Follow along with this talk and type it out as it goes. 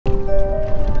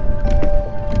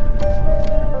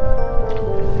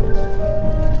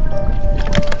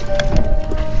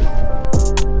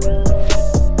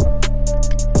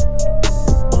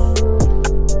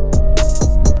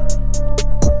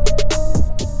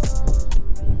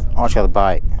almost got a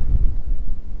bite.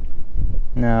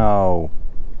 No.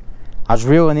 I was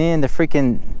reeling in to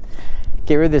freaking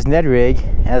get rid of this Ned rig.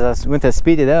 As I went to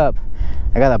speed it up,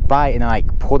 I got a bite and I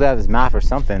like pulled it out of his mouth or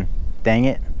something. Dang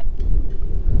it.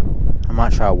 I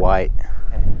might try a white.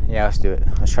 Yeah, let's do it.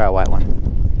 Let's try a white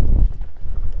one.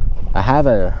 I have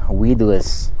a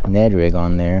weedless Ned rig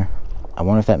on there. I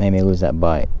wonder if that made me lose that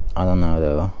bite. I don't know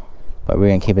though. But we're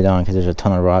gonna keep it on because there's a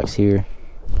ton of rocks here.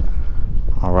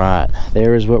 Alright,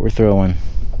 there is what we're throwing.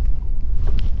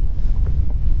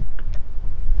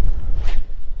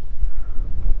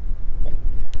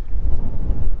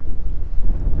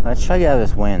 Let's try to get out of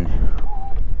this wind.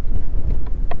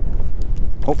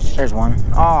 Oh, there's one.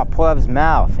 Oh, pull out of his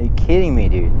mouth. Are you kidding me,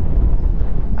 dude?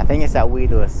 I think it's that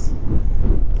weedless.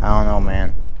 I don't know,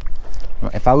 man.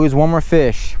 If I lose one more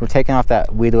fish, we're taking off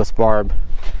that weedless barb.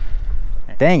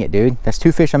 Dang it, dude. That's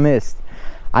 2 fish I missed.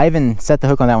 I even set the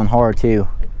hook on that one hard, too.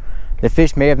 The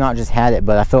fish may have not just had it,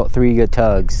 but I felt 3 good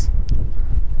tugs.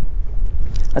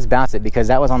 Let's bounce it because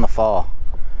that was on the fall.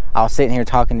 I was sitting here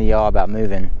talking to y'all about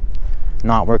moving,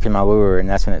 not working my lure, and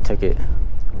that's when it took it.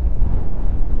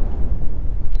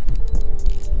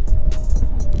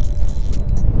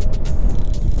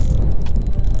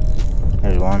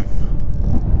 There's one.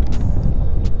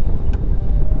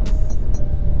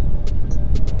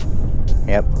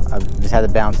 Yep, I just had to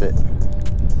bounce it.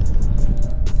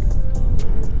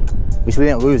 At least we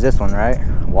didn't lose this one, right?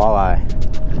 Walleye.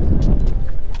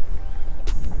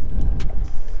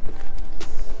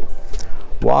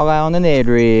 Walleye on the Ned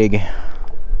rig.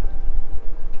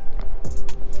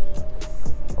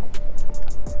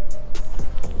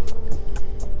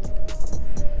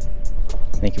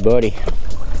 Thank you, buddy.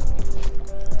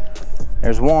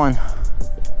 There's one.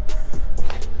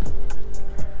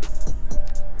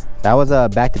 That was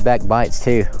back-to-back bites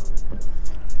too.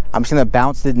 I'm just gonna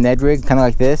bounce the Ned rig kind of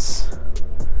like this,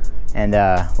 and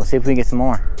we'll see if we can get some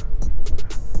more.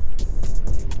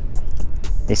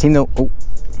 They seem to. Oh,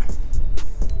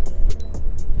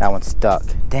 that one's stuck.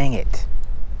 Dang it.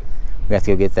 We have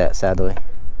to go get that, sadly.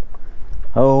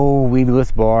 Oh,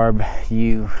 weedless barb.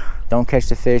 You don't catch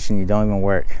the fish and you don't even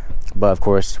work. But of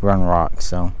course, we're on rocks,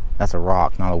 so that's a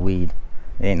rock, not a weed.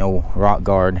 It ain't no rock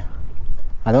guard.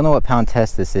 I don't know what pound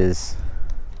test this is.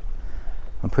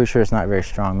 I'm pretty sure it's not very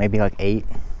strong. Maybe like 8.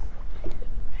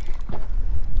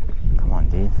 Come on,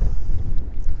 dude.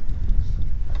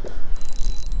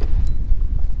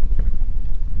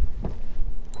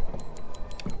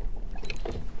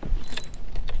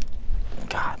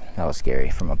 God, that was scary.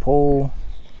 From a pole.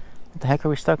 What the heck are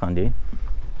we stuck on, dude?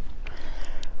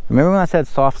 Remember when I said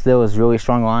soft still is really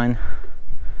strong line?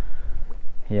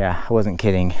 Yeah, I wasn't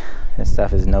kidding. This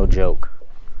stuff is no joke.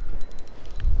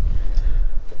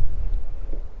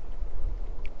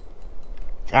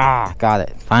 Ah, got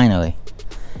it, finally.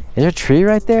 Is there a tree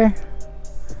right there? Or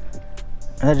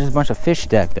is that just a bunch of fish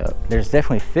stacked up? There's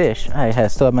definitely fish. I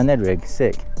still have my Ned rig,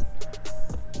 sick.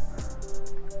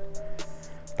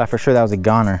 Thought for sure that was a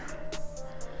goner.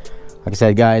 Like I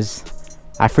said, guys,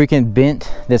 I freaking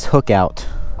bent this hook out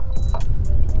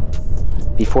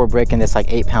before breaking this like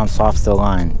 8-pound soft still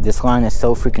line. This line is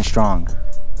so freaking strong.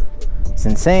 It's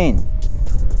insane.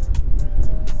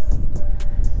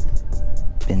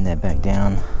 Bend that back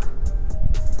down.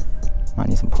 Might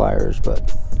need some pliers,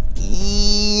 but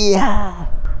yeah.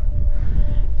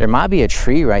 There might be a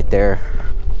tree right there,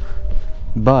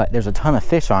 but there's a ton of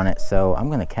fish on it, so I'm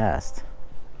gonna cast.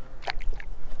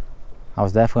 I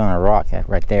was definitely on a rock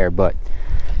right there, but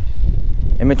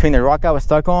in between the rock I was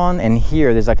stuck on and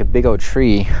here, there's like a big old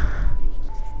tree,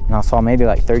 and I saw maybe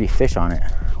like 30 fish on it,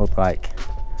 looked like.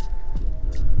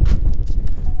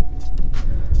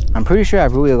 I'm pretty sure I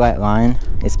have really light line.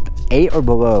 It's 8 or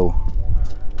below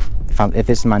if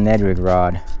this is my Ned rig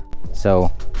rod.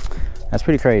 So that's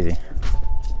pretty crazy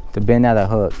to bend out a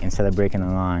hook instead of breaking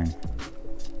the line.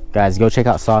 Guys, go check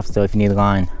out Soft Still if you need a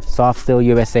line.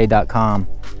 SoftStillUSA.com.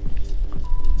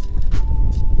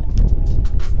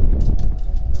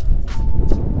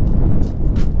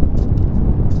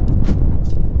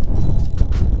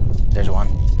 There's one.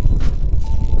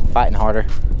 Fighting harder.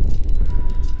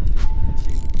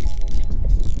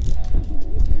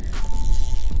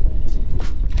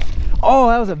 Oh,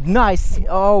 that was a nice,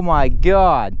 oh my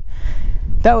God.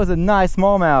 That was a nice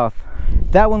smallmouth.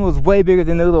 That one was way bigger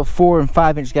than the little 4 and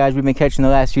 5 inch guys we've been catching the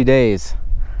last few days.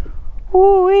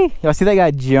 Woo-wee. Y'all see that guy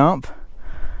jump?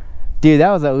 Dude, that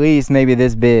was at least maybe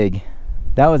this big.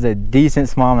 That was a decent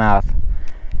smallmouth.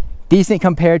 Decent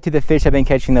compared to the fish I've been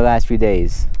catching the last few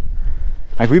days.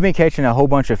 Like, we've been catching a whole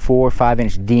bunch of 4 or 5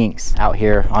 inch dinks out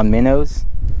here on minnows.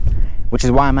 which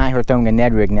is why I'm out here throwing a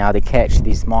Ned rig now to catch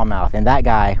these smallmouth. And that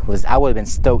guy was, I would have been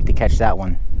stoked to catch that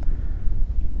one.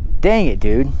 Dang it,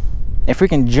 dude. It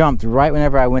freaking jumped right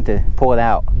whenever I went to pull it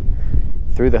out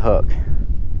through the hook.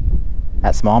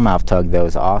 That smallmouth tug though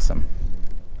is awesome.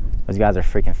 Those guys are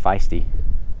freaking feisty.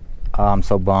 Oh, I'm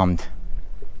so bummed.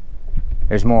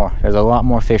 There's more. There's a lot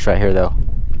more fish right here though.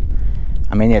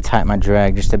 I may need to tighten my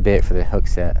drag just a bit for the hook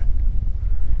set.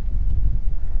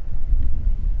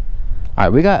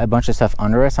 Alright, we got a bunch of stuff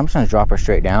under us. I'm just gonna drop her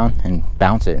straight down and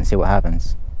bounce it and see what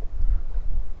happens.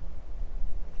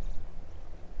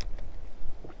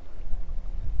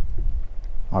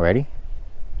 Already?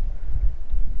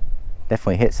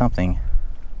 Definitely hit something.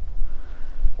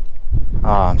 Oh,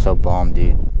 I'm so bummed,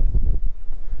 dude.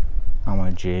 I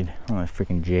want to jig. I want to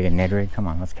freaking jig a Ned rig. Come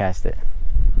on, let's cast it.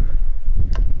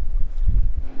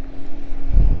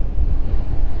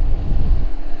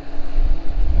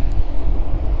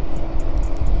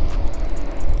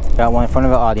 Got one in front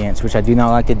of the audience, which I do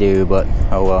not like to do, but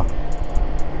oh well.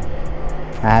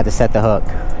 I had to set the hook.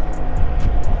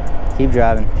 Keep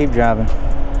driving, keep driving.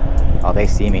 Oh, they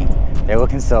see me. They're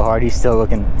looking so hard. He's still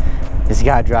looking. This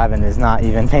guy driving is not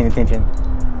even paying attention.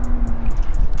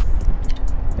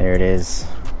 There it is.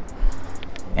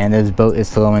 And this boat is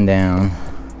slowing down.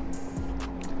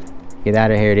 Get out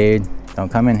of here, dude. Don't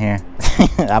come in here.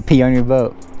 I'll pee on your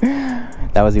boat.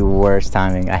 That was the worst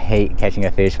timing. I hate catching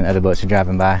a fish when other boats are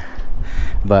driving by.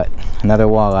 But another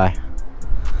walleye.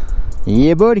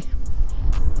 Yeah, buddy.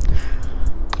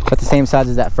 Got the same size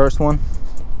as that first one.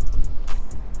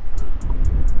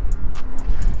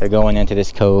 They're going into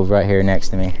this cove right here next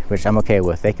to me, which I'm okay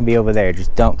with. They can be over there,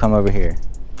 just don't come over here.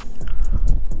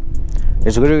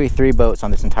 There's literally 3 boats on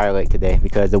this entire lake today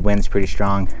because the wind's pretty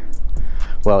strong.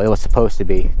 Well, it was supposed to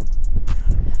be.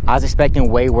 I was expecting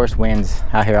way worse winds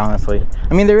out here, honestly.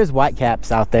 I mean, there is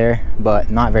whitecaps out there, but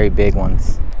not very big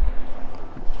ones.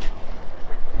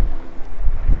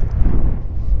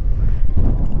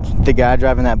 The guy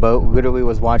driving that boat literally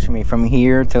was watching me from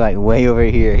here to like way over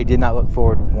here. He did not look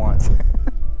forward once.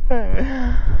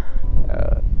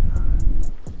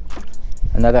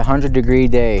 Another 100-degree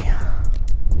day.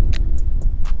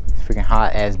 It's freaking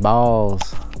hot as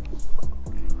balls.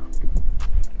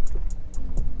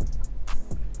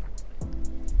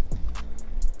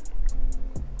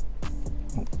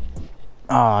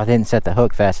 Oh, I didn't set the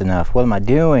hook fast enough. What am I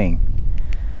doing?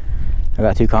 I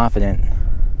got too confident.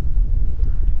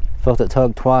 Felt it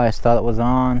tug twice, thought it was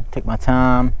on, took my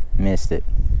time, missed it.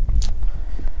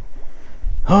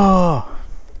 Oh,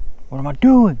 what am I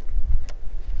doing?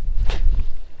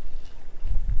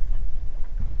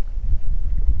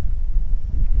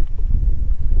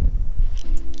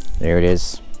 There it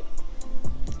is.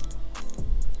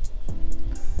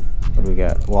 What do we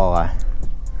got? Walleye.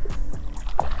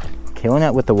 Killing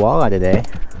it with the walleye today.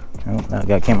 Oh, that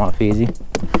guy came off easy.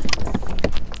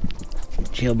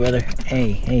 Chill, brother.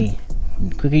 Hey, hey.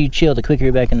 The quicker you chill, the quicker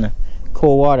you're back in the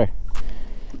cool water.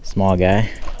 Small guy.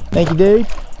 Thank you, dude.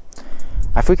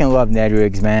 I freaking love Ned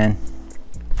rigs, man.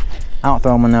 I don't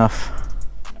throw them enough.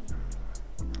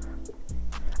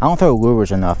 I don't throw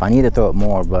lures enough. I need to throw it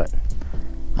more, but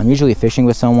I'm usually fishing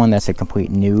with someone that's a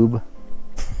complete noob.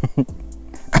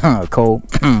 Cole.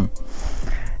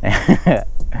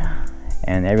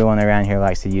 And everyone around here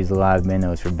likes to use the live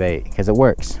minnows for bait because it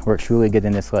works. Works really good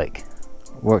in this lake.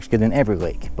 Works good in every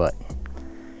lake, but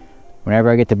whenever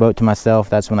I get the boat to myself,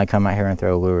 that's when I come out here and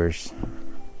throw lures.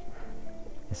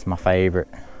 It's my favorite.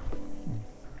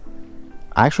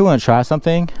 I actually want to try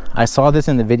something. I saw this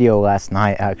in the video last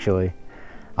night, actually.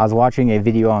 I was watching a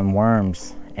video on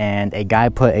worms, and a guy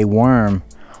put a worm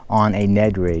on a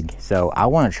Ned rig. So I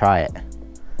want to try it.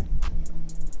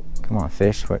 Come on,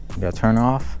 fish. What, you gotta turn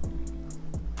off?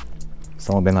 It's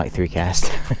only been like 3 casts.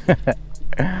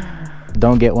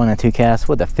 Don't get 1 and 2 casts.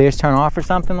 What, the fish turn off or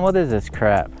something? What is this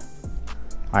crap?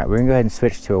 All right, we're gonna go ahead and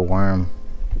switch to a worm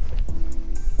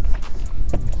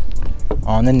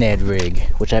on the Ned rig,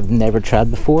 which I've never tried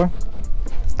before,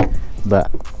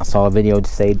 but I saw a video to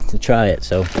say to try it,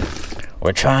 so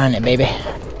we're trying it, baby.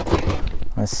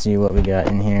 Let's see what we got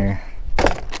in here.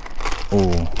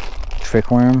 Ooh,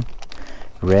 trick worm,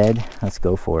 red. Let's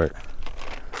go for it.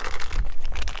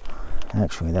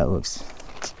 Actually, that looks,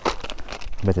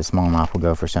 I bet the smallmouth will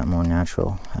go for something more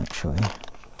natural, actually.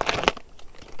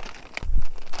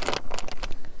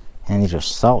 And these are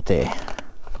salty.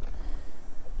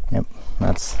 Yep,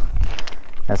 that's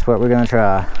what we're gonna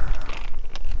try.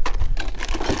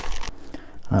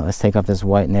 All right, let's take off this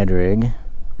white Ned rig.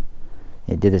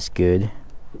 It did us good.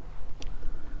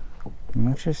 And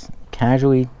let's just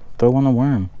casually throw on the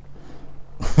worm.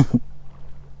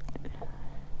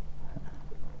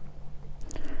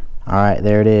 All right,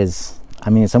 there it is. I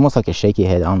mean, it's almost like a shaky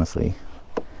head, honestly.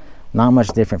 Not much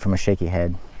different from a shaky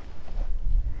head.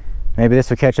 Maybe this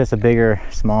would catch us a bigger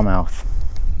smallmouth.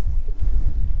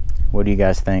 What do you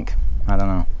guys think? I don't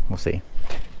know. We'll see.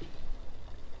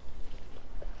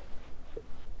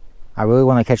 I really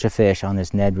want to catch a fish on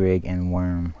this Ned rig and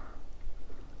worm.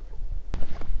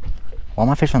 Why am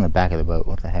I fishing on the back of the boat?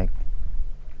 What the heck?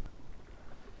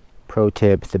 Pro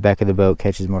tip, the back of the boat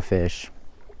catches more fish.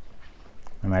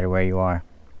 No matter where you are.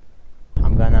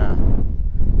 I'm gonna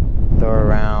throw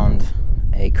around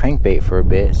a crankbait for a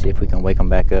bit, see if we can wake them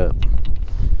back up.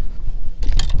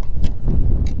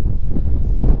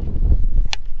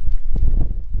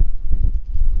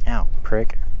 Ow,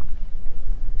 prick.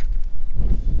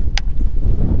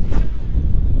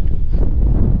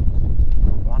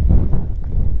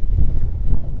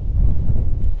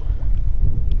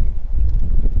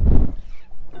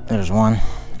 There's one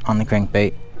on the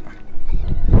crankbait.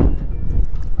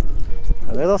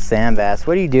 A little sand bass.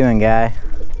 What are you doing, guy?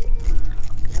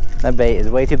 That bait is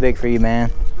way too big for you,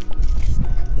 man.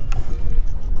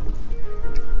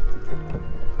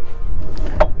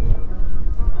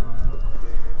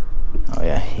 Oh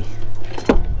yeah,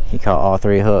 he caught all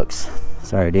 3 hooks.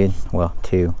 Sorry, dude. Well,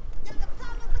 2.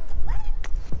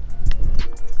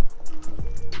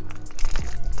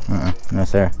 No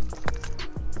sir.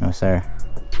 No sir.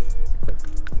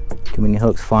 Too many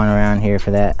hooks flying around here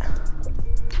for that.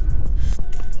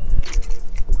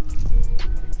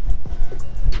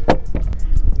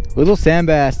 Little sand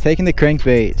bass taking the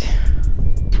crankbait.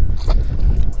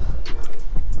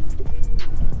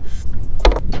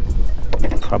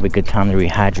 Probably a good time to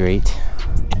rehydrate.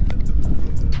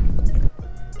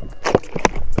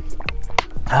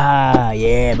 Ah,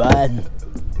 yeah, bud.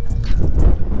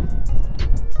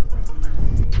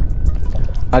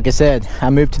 Like I said, I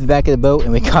moved to the back of the boat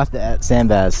and we caught that sand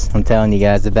bass. I'm telling you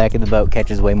guys, the back of the boat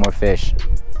catches way more fish.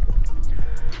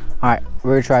 Alright,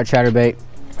 we're gonna try chatterbait.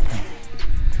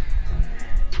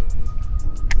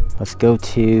 Let's go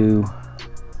to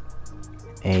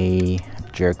a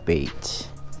jerkbait.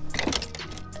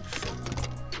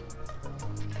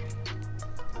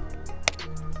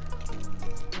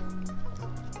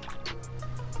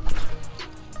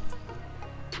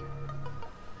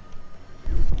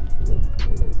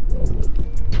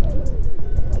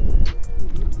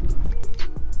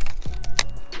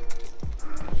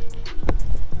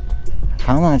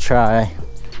 I want to try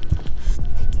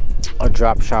a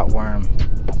drop shot worm.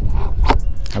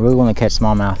 I really want to catch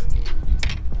smallmouth.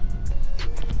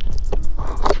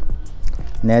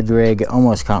 Ned rig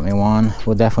almost caught me one.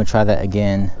 We'll definitely try that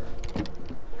again.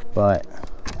 But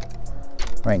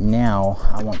right now,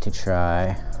 I want to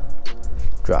try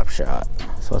drop shot.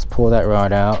 So let's pull that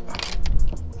rod out.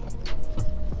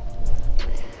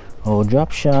 Oh,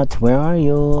 drop shot, where are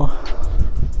you?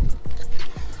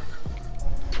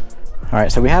 All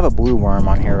right, so we have a blue worm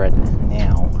on here right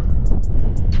now.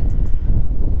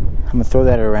 I'm gonna throw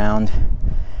that around,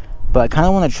 but I kind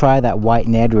of want to try that white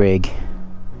Ned rig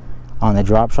on the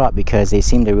drop shot because they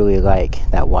seem to really like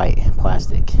that white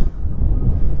plastic.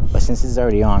 But since it's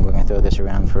already on, we're gonna throw this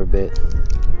around for a bit.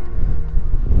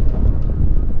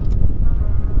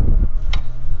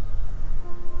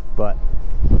 But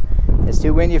it's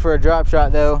too windy for a drop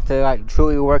shot though to like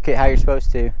truly work it how you're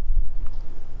supposed to.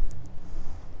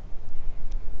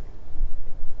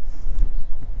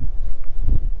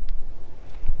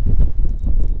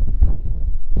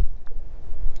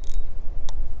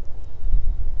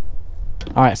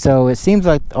 Alright, so it seems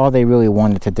like all they really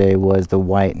wanted today was the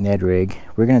white Ned rig.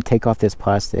 We're going to take off this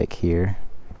plastic here,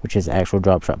 which is actual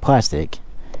drop shot plastic.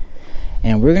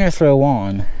 And we're going to throw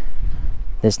on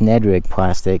this Ned rig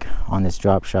plastic on this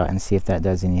drop shot and see if that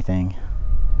does anything.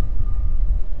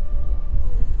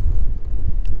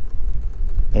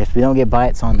 If we don't get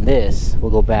bites on this, we'll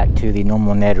go back to the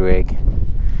normal Ned rig.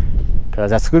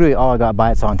 Because that's literally all I got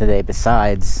bites on today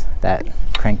besides that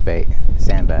crankbait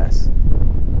sand bass.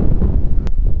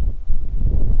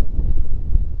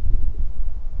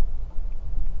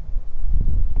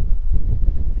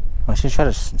 Let's just try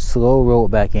to slow roll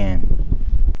it back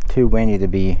in. Too windy to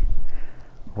be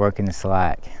working the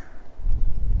slack.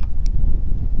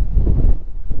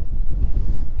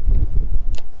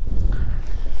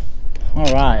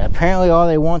 Alright, apparently all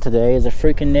they want today is a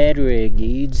freaking Ned rig,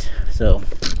 dudes. So,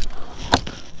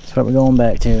 that's what we're going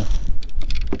back to.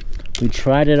 We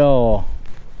tried it all.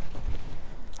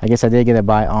 I guess I did get a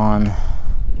bite on a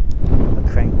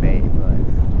crankbait,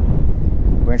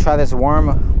 but we're gonna try this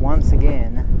worm once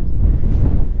again.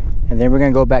 And then we're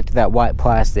gonna go back to that white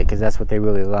plastic because that's what they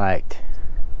really liked.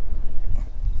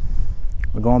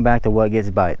 We're going back to what gets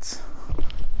bites,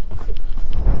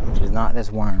 which is is not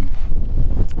this worm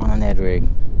on a Ned rig.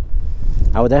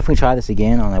 I would definitely try this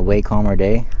again on a way calmer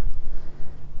day,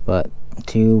 but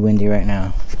too windy right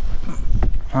now.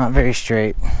 Not very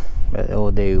straight, but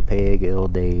it'll do, pig, it'll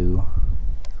do.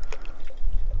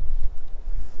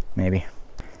 Maybe.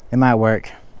 It might work.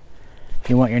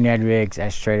 You want your Ned rigs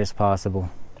as straight as possible.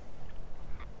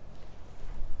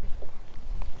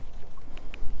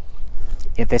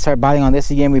 If they start biting on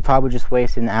this again, we probably just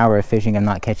wasted an hour of fishing and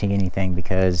not catching anything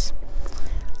because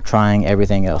we're trying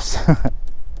everything else.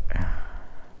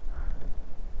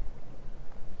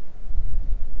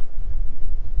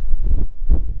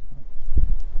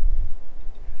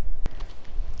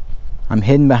 I'm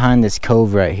hidden behind this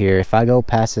cove right here. If I go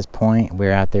past this point,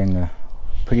 we're out there in the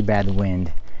pretty bad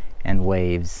wind and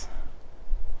waves.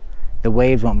 The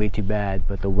waves won't be too bad,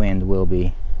 but the wind will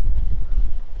be.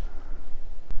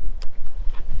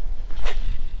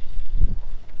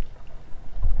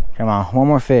 Come on, one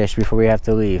more fish before we have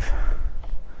to leave.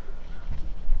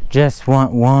 Just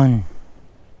want one.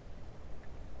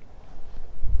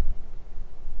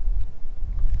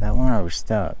 That one, or we're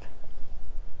stuck?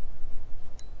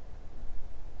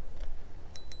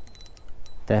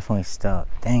 Definitely stuck.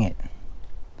 Dang it.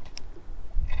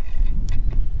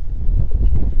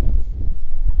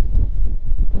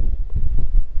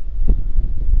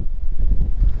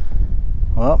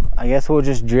 Well, I guess we'll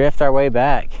just drift our way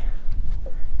back.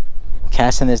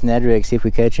 Casting this Ned rig, see if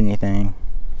we catch anything.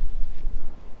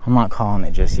 I'm not calling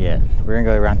it just yet. We're gonna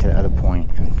go around to the other point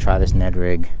and try this Ned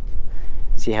rig.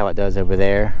 See how it does over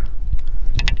there.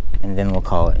 And then we'll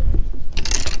call it.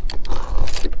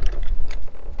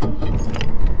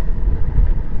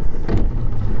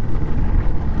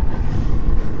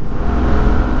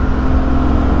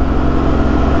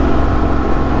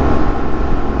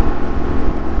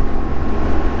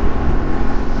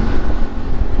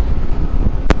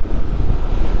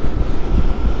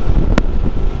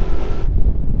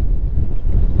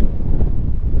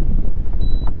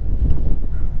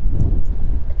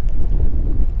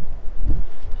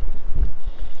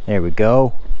 There we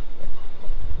go.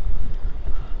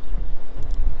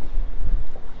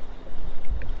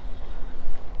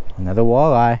 Another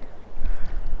walleye.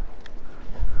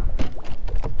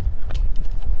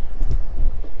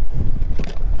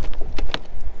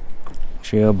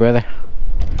 Chill, brother.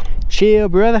 Chill,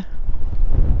 brother.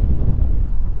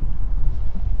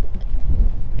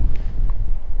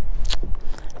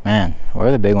 Man, where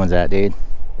are the big ones at, dude?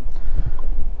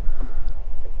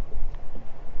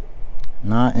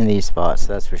 Not in these spots,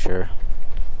 that's for sure.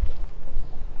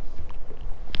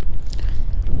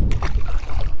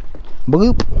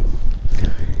 Bloop.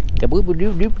 Bloop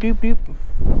doop doop doop doop.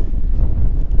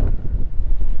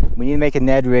 We need to make a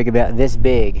Ned rig about this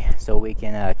big so we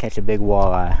can catch a big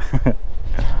walleye.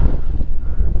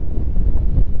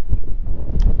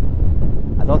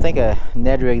 I don't think a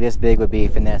Ned rig this big would be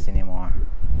finesse anymore.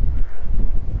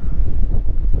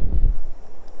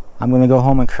 I'm gonna go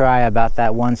home and cry about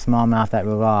that one smallmouth that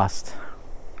we lost.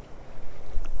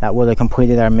 That would have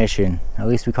completed our mission. At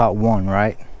least we caught one,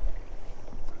 right?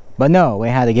 But no, we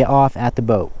had to get off at the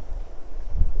boat.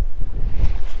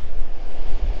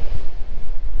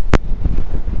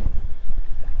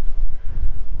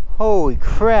 Holy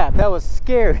crap, that was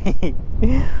scary.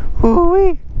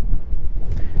 Woo-wee.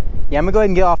 Yeah, I'm gonna go ahead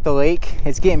and get off the lake.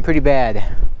 It's getting pretty bad.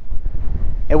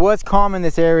 It was calm in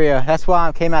this area. That's why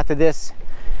I came out to this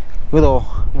little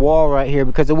wall right here,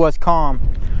 because it was calm,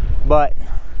 but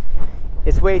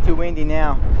it's way too windy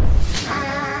now.